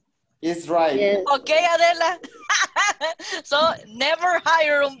 It's right. Yes. Okay, Adela. So never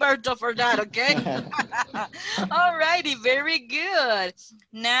hire Humberto for that, okay? All righty, very good.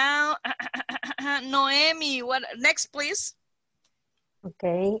 Now, Noemi, what next, please?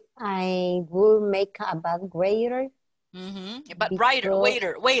 Okay, I will make a bad grader. But waiter.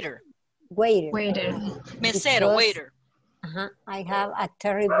 Mesero, waiter. I have a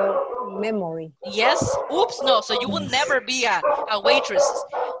terrible memory. Yes. Oops, no. So you will never be a waitress.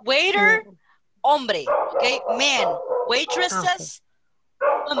 Waiter, hombre. Okay, man. Waitresses,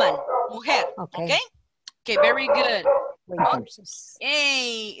 woman, mujer. Okay. Okay, very good. Waitresses.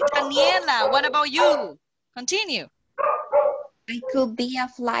 Hey, Daniela, what about you? Continue. I could be a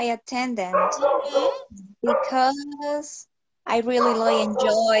flight attendant because I really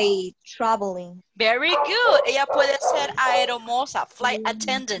enjoy traveling. Very good. Ella puede ser aeromoza, flight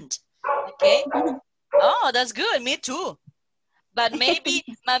attendant. Okay. Oh, that's good. Me too. But maybe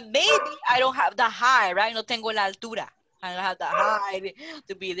I don't have the high, right? No tengo la altura. I don't have the high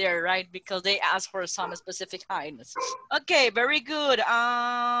to be there, right? Because they ask for some specific highness. Okay, very good.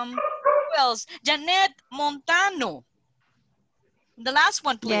 Who else? Janet Montano. The last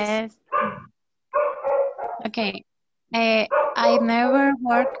one, please. Yes. Okay. I never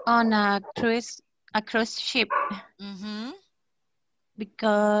worked on a cruise ship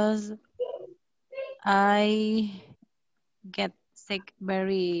because I get sick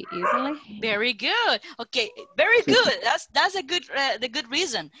very easily. Very good. Okay, very good. That's a good the good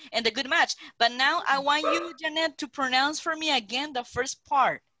reason and the good match. But now I want you, Janet, to pronounce for me again the first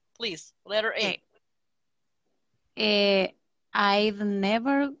part, please. Letter A. Okay. I've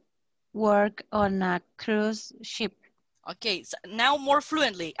never worked on a cruise ship. Okay, so now more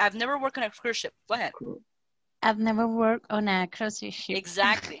fluently. I've never worked on a cruise ship. Go ahead. I've never worked on a cruise ship.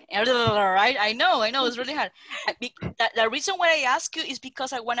 Exactly. Right? I know. It's really hard. The reason why I ask you is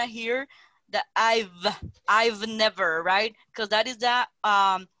because I want to hear the I've never, right? Because that is the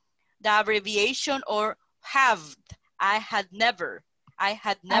abbreviation or have. I had never.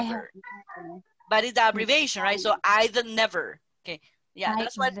 But it's the abbreviation, right? So I've never. Okay. Yeah,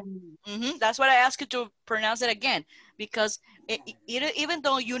 that's what. That's what I ask you to pronounce it again, because even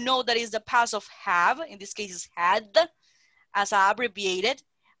though you know that is the past of have, in this case is had, as abbreviated,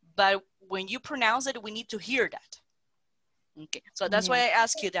 but when you pronounce it, we need to hear that. Okay, so that's why I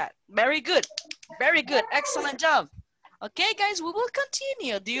ask you that. Very good, excellent job. Okay, guys, we will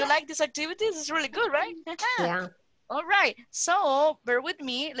continue. Do you like this activity? This is really good, right? Yeah. All right, so bear with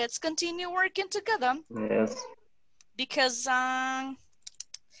me. Let's continue working together. Yes. Because there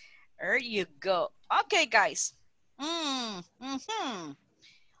you go. Okay, guys.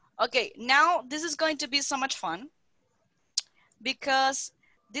 Okay, now this is going to be so much fun because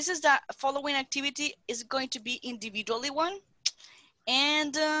this is the following activity is going to be individually one,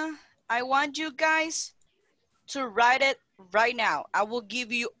 and I want you guys to write it right now. I will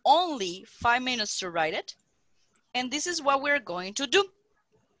give you only 5 minutes to write it, and this is what we're going to do.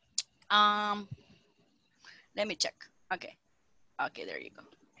 Let me check. Okay, there you go.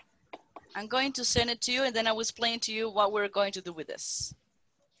 I'm going to send it to you, and then I will explain to you what we're going to do with this.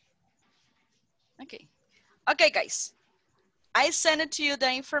 Okay, guys. I sent it to you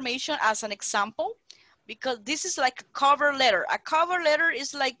the information as an example because this is like a cover letter. A cover letter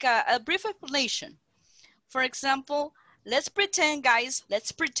is like a brief explanation. For example, let's pretend, guys,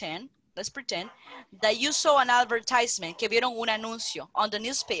 let's pretend that you saw an advertisement, que vieron un anuncio on the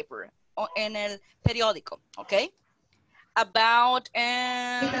newspaper, en el periódico, okay? About,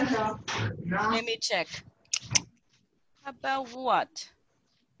 let me check. About what?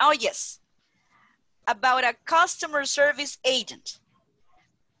 Oh, yes. About a customer service agent.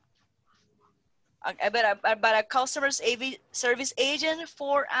 About a customer service agent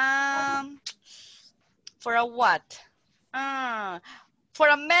for a what? For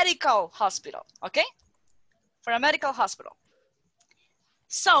a medical hospital, okay? For a medical hospital.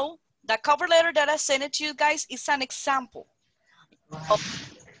 So, the cover letter that I sent it to you guys is an example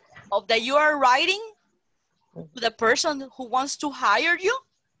of that you are writing to the person who wants to hire you,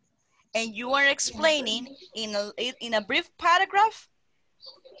 and you are explaining in a brief paragraph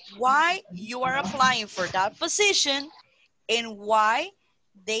why you are applying for that position and why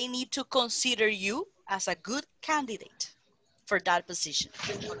they need to consider you as a good candidate for that position,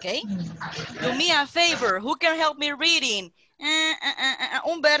 okay? Do me a favor, who can help me reading?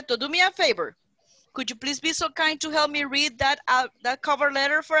 Humberto, do me a favor. Could you please be so kind to help me read that cover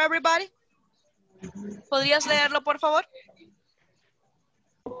letter for everybody? ¿Podrías leerlo, por favor?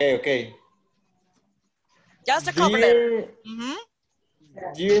 Okay. Just a cover letter.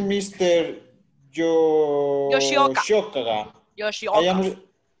 Dear Mr. Yoshioka,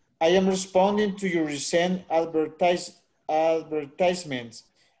 I am responding to your recent advertisements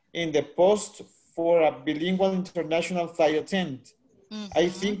in the post for a bilingual international flight attendant. I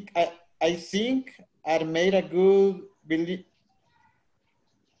think I made a good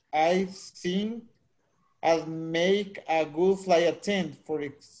I'll make a good flight attendant for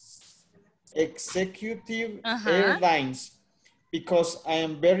executive airlines because I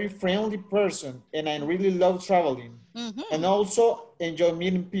am a very friendly person and I really love traveling and also enjoy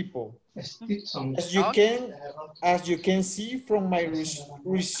meeting people. As you can see from my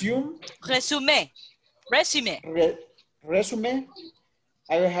resume,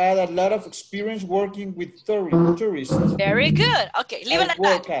 I had a lot of experience working with tourists. Very good. Okay, leave it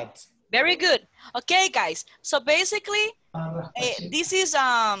like that. At. Very good. Okay, guys. So basically, this is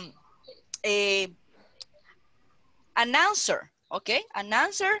an answer. Okay, an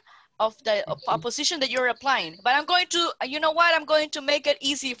answer of a position that you're applying. But I'm going to, you know what? I'm going to make it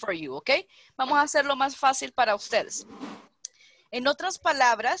easy for you. Okay. Vamos a hacerlo más fácil para ustedes. En otras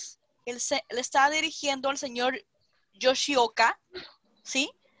palabras, él le está dirigiendo al señor Yoshioka, ¿sí?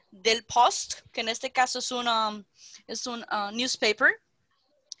 Del Post, que en este caso es un newspaper.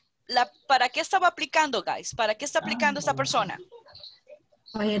 ¿Para qué estaba aplicando, guys? ¿Para qué está aplicando esta persona?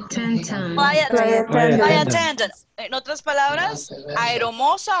 Flight attendant. Flight attendant. En otras palabras,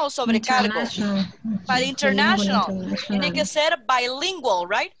 aeromoza o sobrecargo. Para international. Tiene que ser bilingual,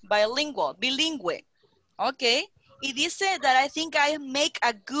 right? Bilingual, bilingüe. Ok. Y dice that I think I make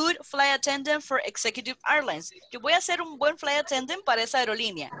a good flight attendant for executive airlines. Yo voy a ser un buen flight attendant para esa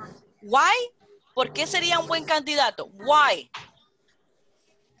aerolínea. Why? ¿Por qué sería un buen candidato? Why?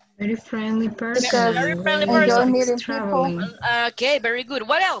 Very friendly person. Very friendly person. Enjoy meeting people. Okay, very good.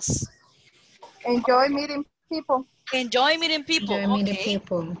 What else? Enjoy meeting people. Enjoy meeting people. Enjoy meeting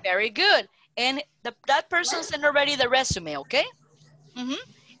people. Very good. And that person sent already the resume, okay?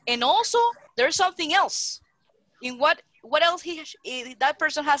 And also, there's something else. In what else that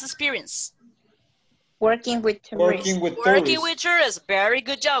person has experience? Working with tourists. Working with tourists. Very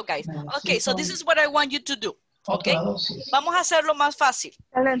good job, guys. Okay, so this is what I want you to do. Okay, vamos a hacerlo más fácil.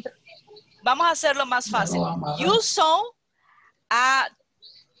 Vamos a hacerlo más fácil. You saw a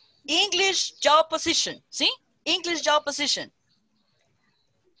English job position, ¿sí? English job position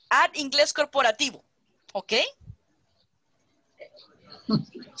at Ingles Corporativo, okay?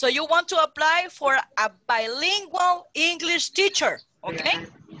 So you want to apply for a bilingual English teacher, okay?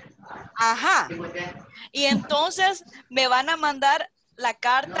 Ajá. Y entonces me van a mandar la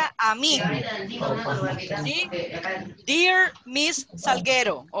carta a mí. ¿Sí? Dear Miss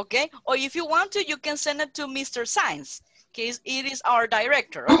Salguero, okay? Or if you want to, you can send it to Mr. Science, que it is our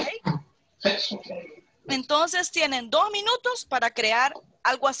director, okay? Entonces tienen 2 minutos para crear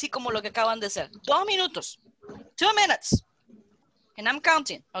algo así como lo que acaban de hacer. 2 minutos. 2 minutes. And I'm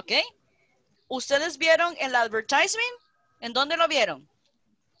counting, okay? ¿Ustedes vieron el advertisement? ¿En dónde lo vieron?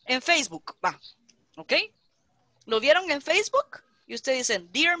 En Facebook, va, okay? ¿Lo vieron en Facebook? Y ustedes dicen,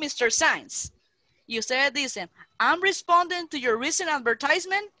 Dear Mr. Science. Y ustedes dicen, I'm responding to your recent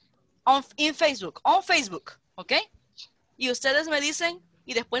advertisement in Facebook, on Facebook, ¿ok? Y ustedes me dicen,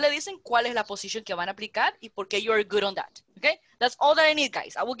 y después le dicen cuál es la posición que van a aplicar y por qué you're good on that, ¿ok? That's all that I need,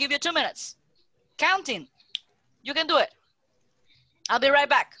 guys. I will give you 2 minutes. Counting. You can do it. I'll be right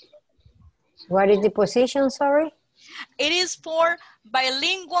back. What is the position, sorry? It is for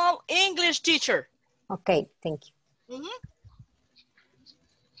bilingual English teacher. Okay, thank you.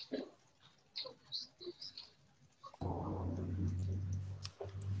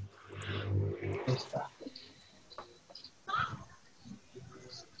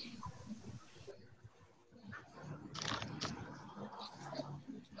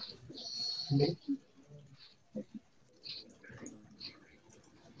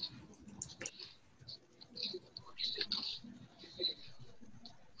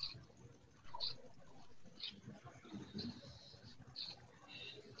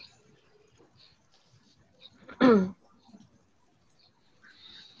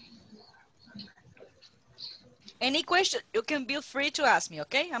 Any question, you can feel free to ask me,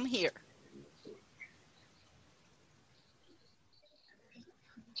 okay? I'm here.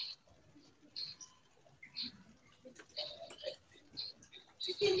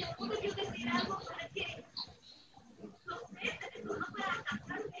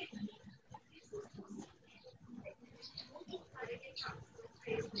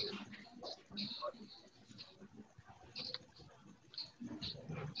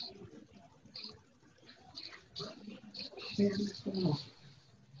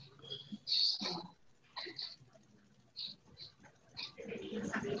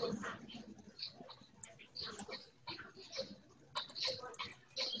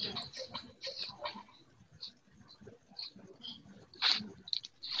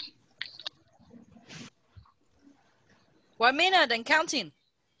 One minute and counting.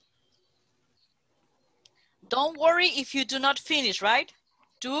 Don't worry if you do not finish, right?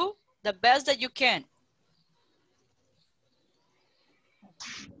 Do the best that you can.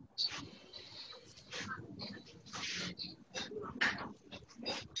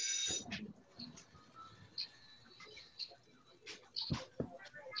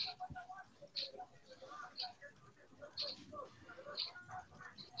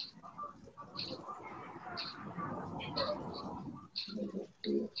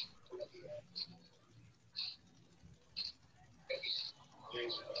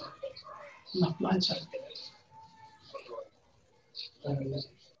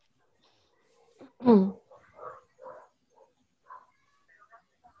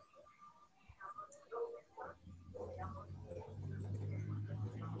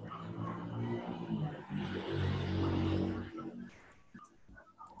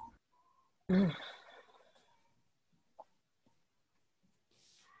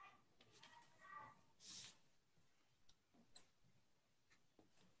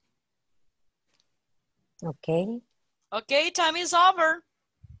 Okay. Okay, time is over.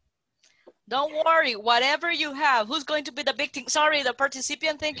 Don't worry, whatever you have, who's going to be the victim? Sorry, the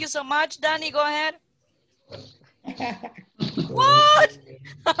participant. Thank you so much. Danny, go ahead. What?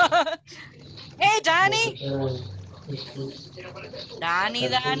 Hey, Danny. Danny.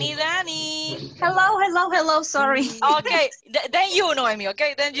 Hello, sorry. Okay, then you, Noemi,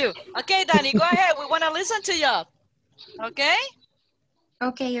 okay? Then you. Okay, Danny, go ahead. We want to listen to you. Okay?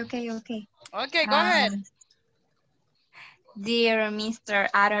 Okay. Okay, go ahead. Dear Mr.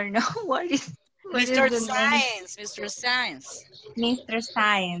 I don't know what is Mr. the name? Science, Mr. Science. Mr.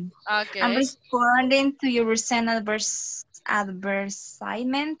 Science. I'm Okay. responding to your recent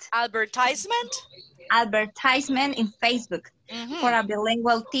advertisement in Facebook for a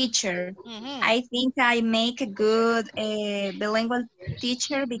bilingual teacher. I think I make a good bilingual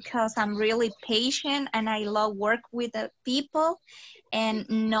teacher because I'm really patient and I love work with the people and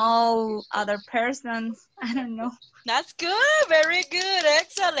know other persons. I don't know. That's good. Very good.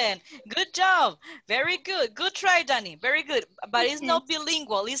 Excellent. Good job. Very good. Good try, Danny. Very good. But it's not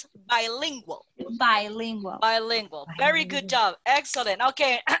bilingual. It's bilingual. Bilingual. Very good job. Excellent.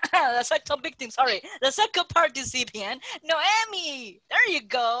 Okay. The second victim. Sorry. The second participant. Noemi. There you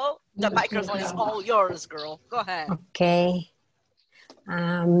go. The microphone is all yours, girl. Go ahead. Okay.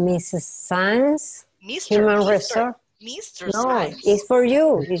 Mrs. Science. Mr. Resource. Mr. No, Science. it's for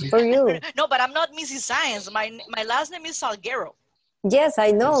you. It's for you. No, but I'm not Mrs. Science. My last name is Salguero. Yes,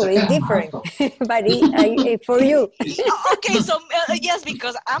 I know. It's different. But it's for you. Okay, so yes,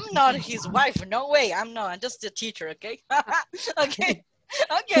 because I'm not his wife. No way. I'm not. I'm just a teacher, okay? Okay.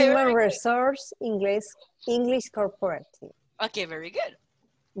 Human Resource English Corporativo. Okay, very good.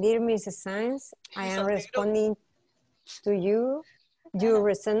 Dear Mrs. Science, I am responding to you. Your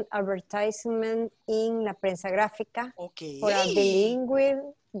recent advertisement in La Prensa Gráfica for a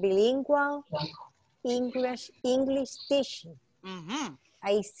bilingual English teaching.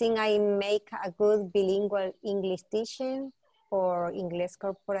 I think I make a good bilingual English teaching for Ingles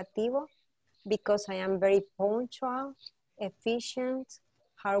Corporativo because I am very punctual, efficient,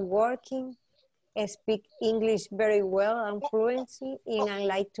 hardworking, speak English very well and fluency, and I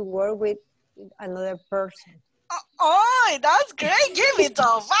like to work with another person. Oh, that's great. Give it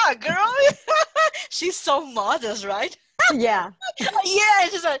a fuck, girl. She's so modest, right? Yeah. Yeah,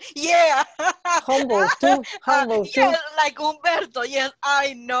 she's like, yeah. Humble too. Yeah, like Humberto. Yes,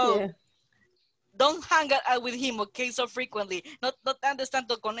 I know. Yeah. Don't hang out with him, okay, so frequently. No te andes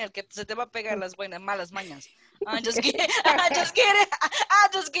tanto con él, que se te va a pegar las buenas, malas mañas. I'm just kidding. I'm just kidding.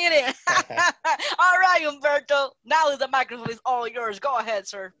 All right, Humberto. Now the microphone is all yours. Go ahead,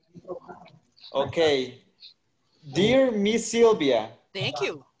 sir. Okay. Dear Miss Sylvia. Thank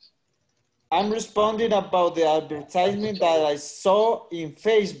you. I'm responding about the advertisement that I saw in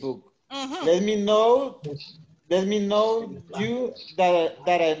Facebook. Let me know you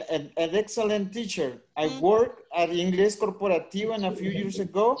that an excellent teacher. I worked at Ingles Corporativo a few years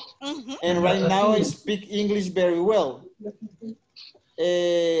ago, and right now I speak English very well.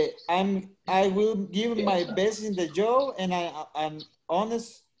 I will give my best in the job, and I'm an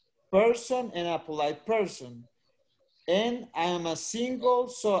honest person and a polite person. And I am a single,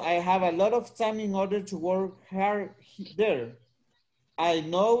 so I have a lot of time in order to work hard there. I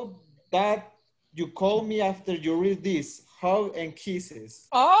know that you call me after you read this. Hugs and kisses.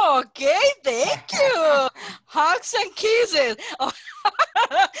 Oh, okay, thank you. Hugs and kisses.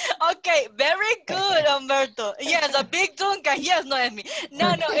 Okay, very good, Humberto. Yes, a big tunca. Yes, Noemi.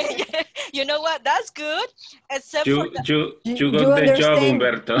 No. You know what? That's good. Except you got the job,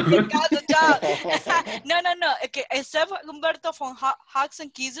 Humberto. You got the job. No. Okay, except Humberto from hugs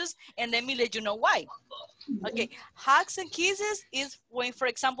and kisses, and let me let you know why. Okay, hugs and kisses is when, for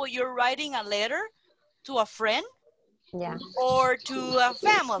example, you're writing a letter to a friend. Yeah. Or to a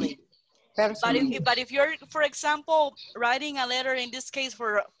family. But if you're, for example, writing a letter, in this case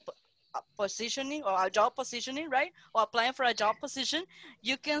for a positioning or a job positioning, right? Or applying for a job position,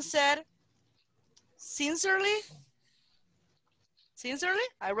 you can say sincerely,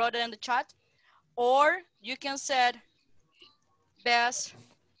 I wrote it in the chat, or you can say best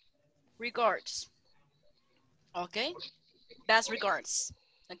regards. Okay? Best regards.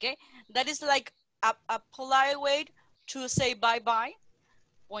 Okay, that is like a polite way to say bye-bye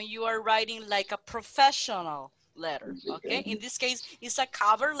when you are writing like a professional letter. Okay, in this case, it's a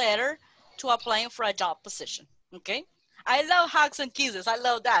cover letter to applying for a job position. Okay, I love hugs and kisses. I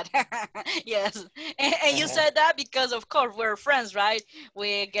love that. Yes, and you said that because of course we're friends, right?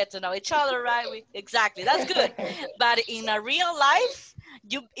 We get to know each other, right? Exactly, that's good. But in a real life,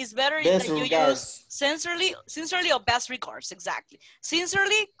 it's better Best that you regards. use sincerely or best regards. Exactly,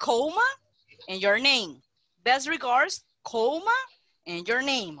 sincerely, comma, and your name. Best regards, comma, and your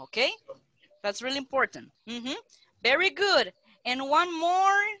name. Okay, that's really important. Very good. And one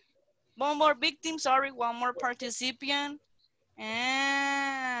more victim. Sorry, one more participant.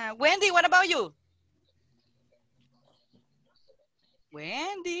 Wendy, what about you?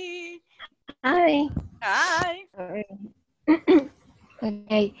 Wendy. Hi. Hi.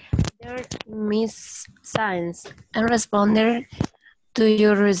 Okay. Dear Miss Science, I responded to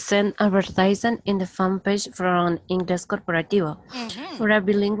your recent advertisement in the fan page from Ingles Corporativo for a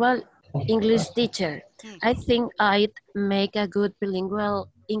bilingual English teacher. I think I'd make a good bilingual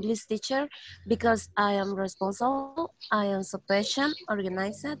English teacher because I am responsible, I am so patient,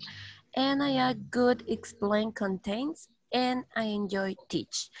 organized, and I am good explain contents, and I enjoy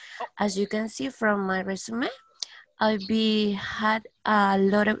teach. As you can see from my resume, I've had a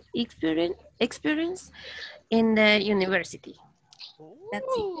lot of experience in the university. That's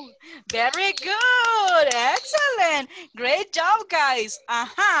it. Ooh, very good. Excellent. Great job, guys.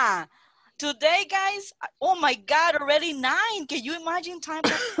 Today, guys, oh my God, already 9. Can you imagine time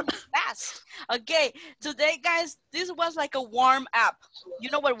passing fast? Okay, today, guys, this was like a warm up. You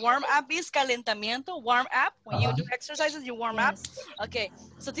know what warm up is? Calentamiento, warm up. When you do exercises, you warm up. Okay,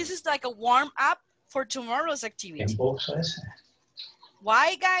 so this is like a warm up for tomorrow's activity.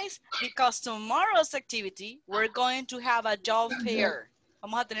 Why, guys? Because tomorrow's activity, we're going to have a job fair.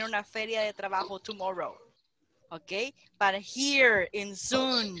 Vamos a tener una feria de trabajo tomorrow. Okay, but here in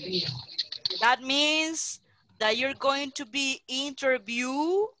Zoom. That means that you're going to be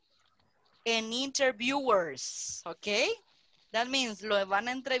interview and interviewers, okay? That means lo van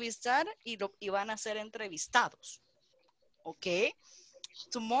a entrevistar y van a ser entrevistados, okay?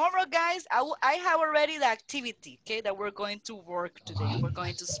 Tomorrow, guys, I have already the activity, okay, that we're going to work today. We're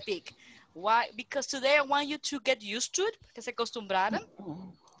going to speak. Why? Because today I want you to get used to it, que se acostumbraran,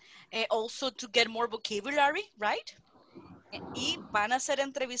 and also to get more vocabulary, right? Y van a ser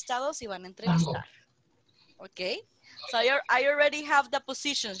entrevistados y van a entrevistar. Okay, so I already have the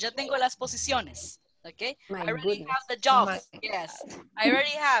positions. Ya tengo las posiciones. Okay, I already have the jobs. Yes, I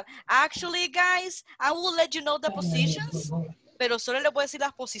already have. Actually, guys, I will let you know the positions, pero solo les voy a decir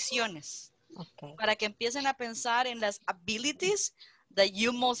las posiciones. Okay. Para que empiecen a pensar en las abilities that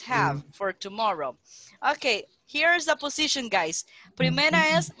you must have for tomorrow. Okay, here's the position, guys.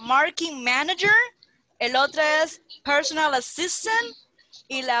 Primera es marketing manager. El otro es personal assistant.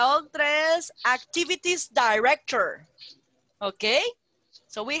 Y la otra es activities director. Okay?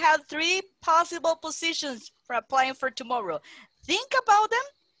 So we have 3 possible positions for applying for tomorrow. Think about them,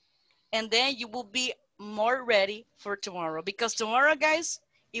 and then you will be more ready for tomorrow. Because tomorrow, guys,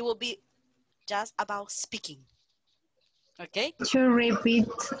 it will be just about speaking. Okay? Could you repeat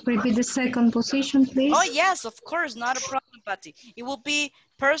the second position, please? Oh, yes, of course. Not a problem, Patty. It will be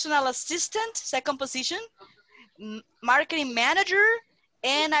personal assistant, second position, marketing manager,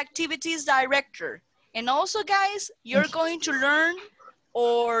 and activities director. And also, guys, you're going to learn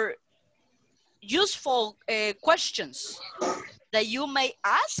or useful questions that you may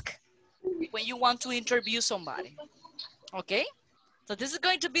ask when you want to interview somebody. Okay? So this is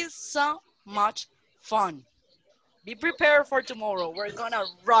going to be so much fun. Be prepared for tomorrow. We're gonna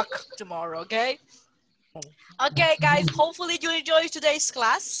rock tomorrow, okay? Okay, guys, hopefully you enjoyed today's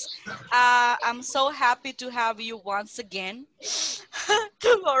class. I'm so happy to have you once again.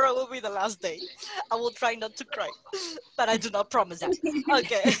 Tomorrow will be the last day. I will try not to cry, but I do not promise that.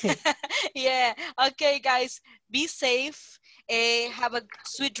 Okay. Yeah. Okay, guys, be safe. Have a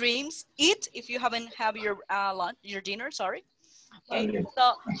sweet dreams. Eat if you haven't had your lunch, your dinner, sorry. Okay,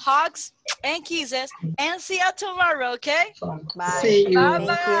 so hugs and kisses, and see you tomorrow, okay? Bye. See you.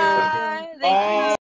 Bye-bye. Thank you.